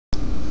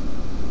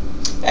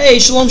Hey,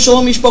 Shalom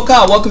Shalom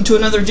Yishboka. Welcome to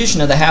another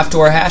edition of the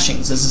Haftarah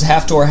Hashings. This is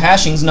Haftarah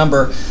Hashings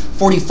number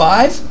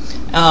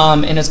 45,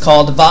 and it's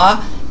called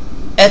Va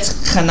Et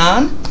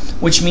Hanan,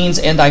 which means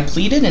 "and I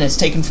pleaded," and it's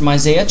taken from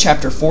Isaiah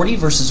chapter 40,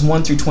 verses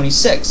 1 through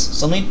 26.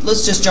 So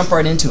let's just jump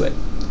right into it.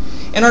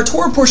 In our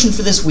Torah portion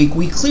for this week,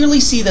 we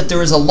clearly see that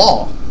there is a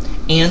law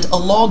and a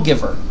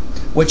lawgiver,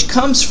 which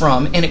comes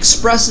from and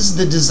expresses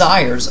the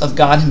desires of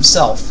God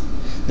Himself.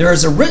 There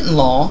is a written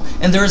law,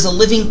 and there is a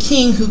living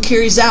king who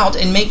carries out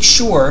and makes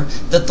sure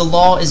that the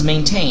law is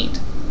maintained.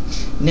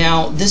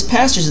 Now, this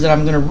passage that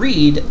I'm going to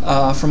read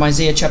from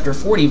Isaiah chapter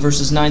 40,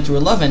 verses 9 through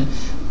 11,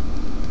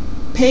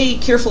 pay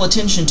careful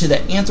attention to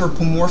the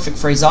anthropomorphic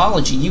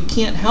phraseology. You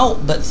can't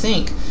help but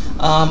think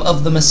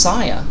of the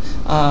Messiah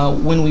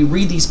when we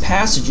read these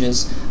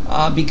passages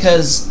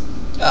because,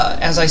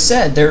 as I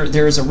said,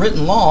 there is a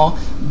written law,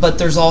 but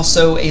there's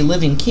also a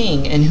living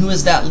king. And who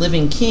is that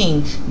living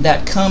king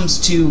that comes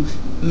to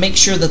make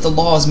sure that the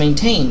law is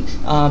maintained,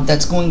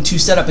 that's going to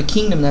set up a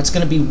kingdom that's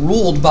going to be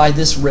ruled by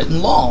this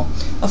written law?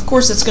 Of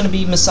course, it's going to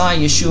be Messiah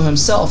Yeshua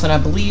himself, and I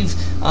believe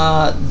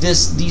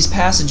these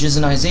passages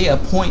in Isaiah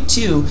point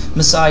to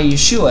Messiah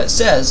Yeshua. It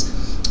says,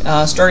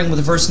 starting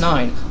with verse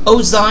 9,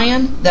 "O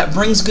Zion, that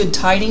brings good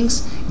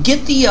tidings,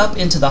 get thee up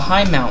into the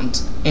high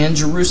mountain, and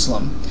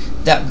Jerusalem,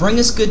 that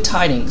bringest good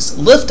tidings,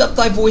 lift up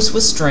thy voice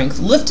with strength,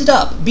 lift it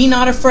up, be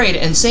not afraid,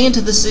 and say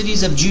unto the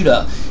cities of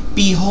Judah,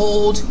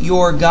 Behold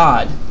your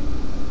God."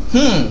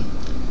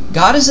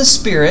 God is a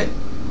spirit,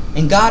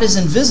 and God is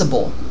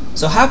invisible.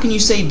 So how can you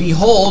say,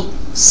 behold,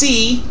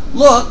 see,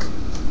 look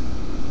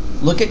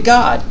at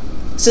God?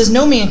 It says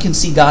no man can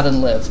see God and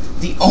live.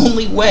 The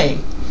only way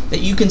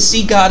that you can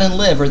see God and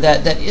live, or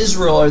that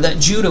Israel or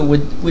that Judah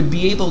would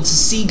be able to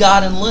see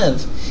God and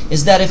live,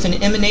 is that if an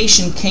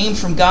emanation came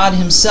from God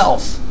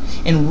himself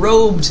and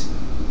robed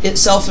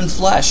itself in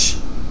flesh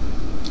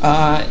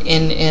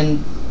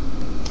and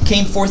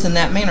came forth in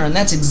that manner. And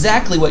that's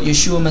exactly what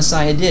Yeshua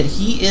Messiah did.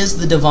 He is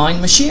the divine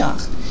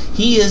Mashiach.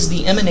 He is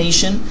the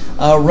emanation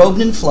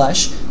robed in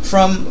flesh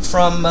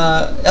from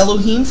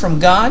Elohim, from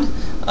God,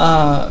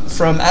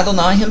 from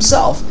Adonai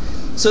himself.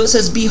 So it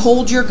says,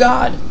 behold your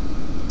God.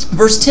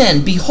 Verse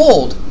 10,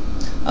 behold,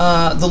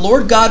 the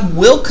Lord God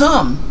will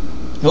come.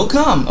 He'll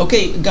come.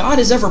 Okay, God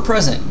is ever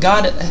present.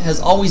 God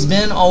has always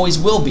been, always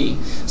will be.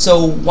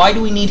 So why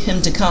do we need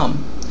him to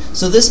come?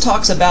 So this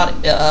talks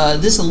about,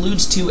 this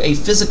alludes to a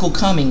physical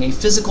coming, a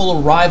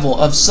physical arrival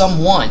of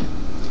someone.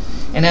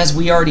 And as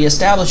we already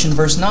established in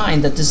verse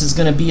 9, that this is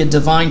going to be a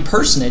divine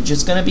personage.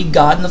 It's going to be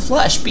God in the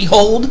flesh.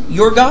 Behold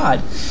your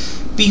God.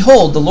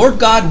 Behold, the Lord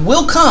God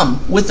will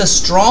come with a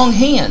strong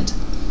hand.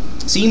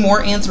 See,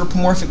 more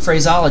anthropomorphic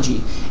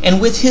phraseology.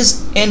 And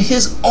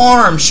his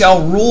arm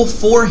shall rule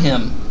for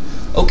him.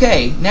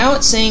 Okay, now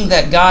it's saying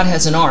that God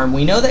has an arm.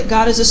 We know that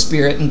God is a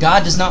spirit, and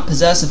God does not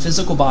possess a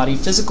physical body.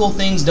 Physical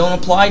things don't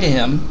apply to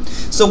him.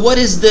 So what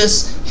is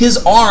this, his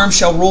arm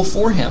shall rule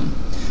for him?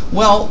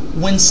 Well,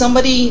 when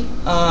somebody,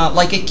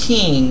 like a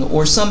king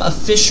or some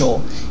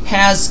official,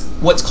 has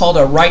what's called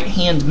a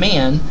right-hand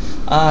man,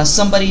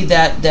 somebody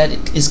that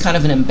is kind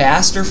of an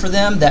ambassador for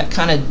them, that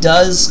kind of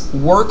does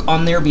work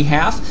on their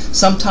behalf,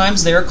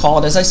 sometimes they're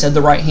called, as I said,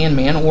 the right-hand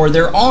man or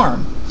their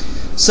arm.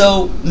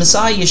 So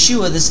Messiah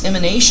Yeshua, this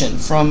emanation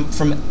from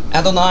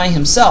Adonai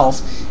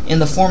himself in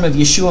the form of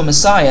Yeshua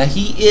Messiah,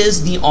 he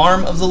is the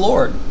arm of the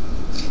Lord.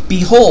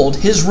 Behold,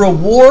 his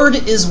reward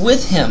is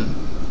with him.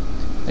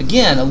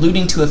 Again,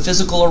 alluding to a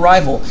physical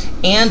arrival.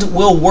 And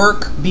will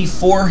work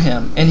before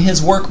him, and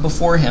his work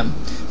before him.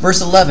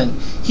 Verse 11,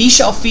 he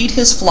shall feed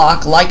his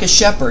flock like a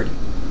shepherd.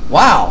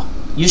 Wow!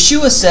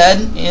 Yeshua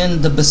said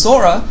in the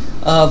Besorah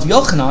of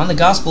Yochanan, the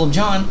Gospel of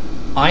John,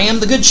 I am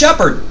the good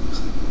shepherd.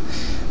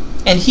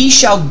 And he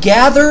shall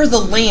gather the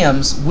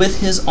lambs with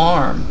his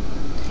arm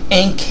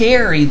and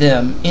carry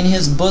them in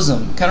his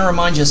bosom. Kind of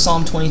reminds you of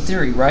Psalm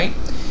 23, right?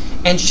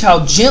 And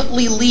shall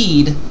gently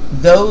lead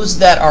those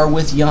that are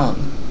with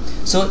young.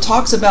 So it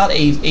talks about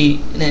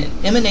an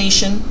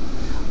emanation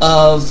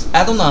of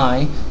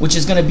Adonai, which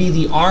is going to be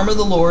the arm of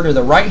the Lord, or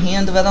the right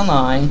hand of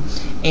Adonai,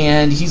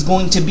 and he's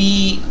going to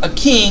be a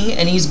king,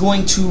 and he's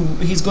going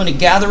to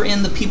gather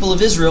in the people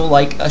of Israel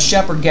like a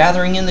shepherd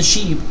gathering in the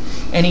sheep,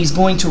 and he's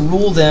going to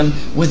rule them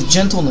with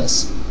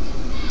gentleness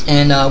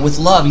and with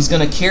love. He's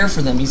going to care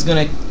for them. He's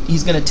going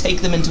to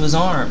take them into his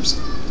arms.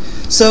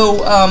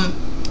 So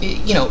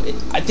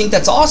I think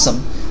that's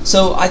awesome.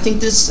 So I think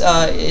this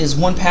is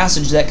one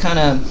passage that kind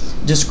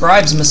of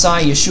describes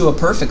Messiah Yeshua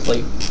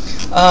perfectly.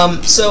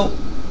 So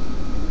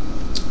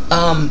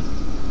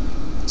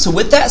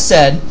with that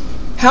said,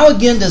 how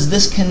again does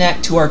this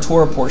connect to our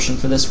Torah portion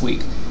for this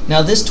week?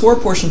 Now, this Torah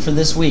portion for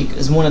this week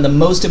is one of the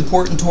most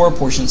important Torah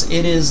portions.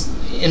 It is,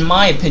 in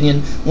my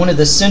opinion, one of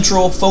the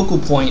central focal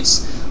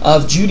points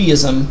of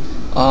Judaism,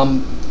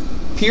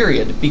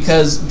 period,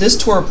 because this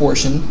Torah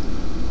portion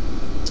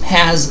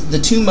has the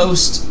two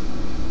most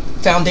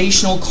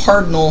foundational,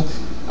 cardinal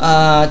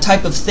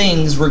type of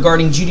things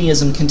regarding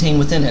Judaism contained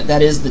within it.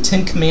 That is the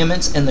Ten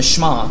Commandments and the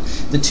Shema,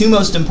 the two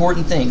most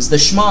important things. The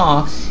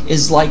Shema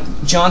is like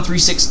John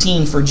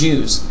 3:16 for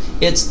Jews.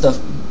 It's the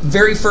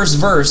very first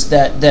verse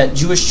that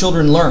Jewish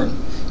children learn,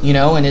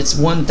 and it's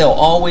one that they'll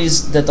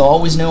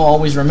always know,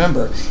 always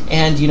remember.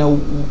 And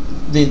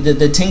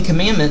the Ten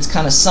Commandments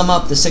kind of sum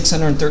up the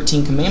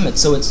 613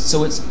 commandments. So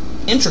it's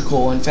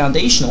integral and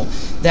foundational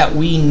that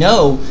we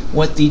know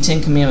what the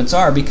Ten Commandments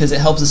are, because it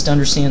helps us to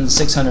understand the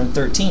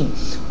 613.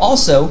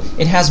 Also,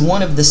 it has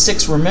one of the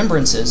 6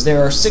 remembrances.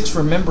 There are 6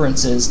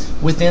 remembrances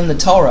within the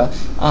Torah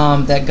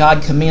that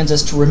God commands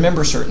us to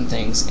remember certain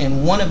things,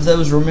 and one of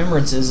those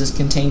remembrances is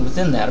contained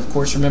within that. Of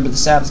course, remember the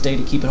Sabbath day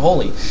to keep it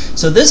holy.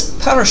 So this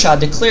parasha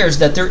declares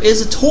that there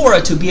is a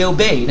Torah to be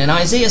obeyed, and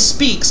Isaiah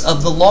speaks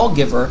of the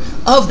lawgiver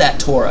of that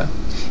Torah.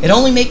 It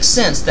only makes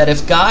sense that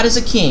if God is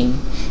a king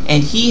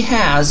and he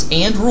has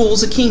and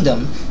rules a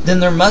kingdom, then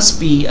there must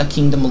be a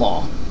kingdom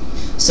law.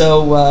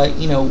 So,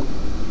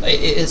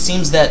 it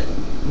seems that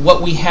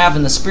what we have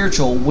in the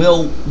spiritual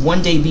will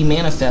one day be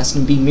manifest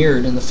and be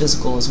mirrored in the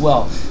physical as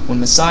well. When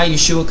Messiah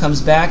Yeshua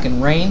comes back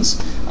and reigns,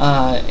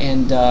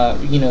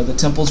 the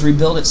temple's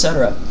rebuilt,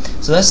 etc.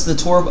 So that's the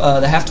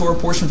Haftarah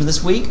portion for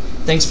this week.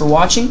 Thanks for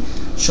watching.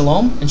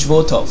 Shalom and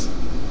Shavuot Tov.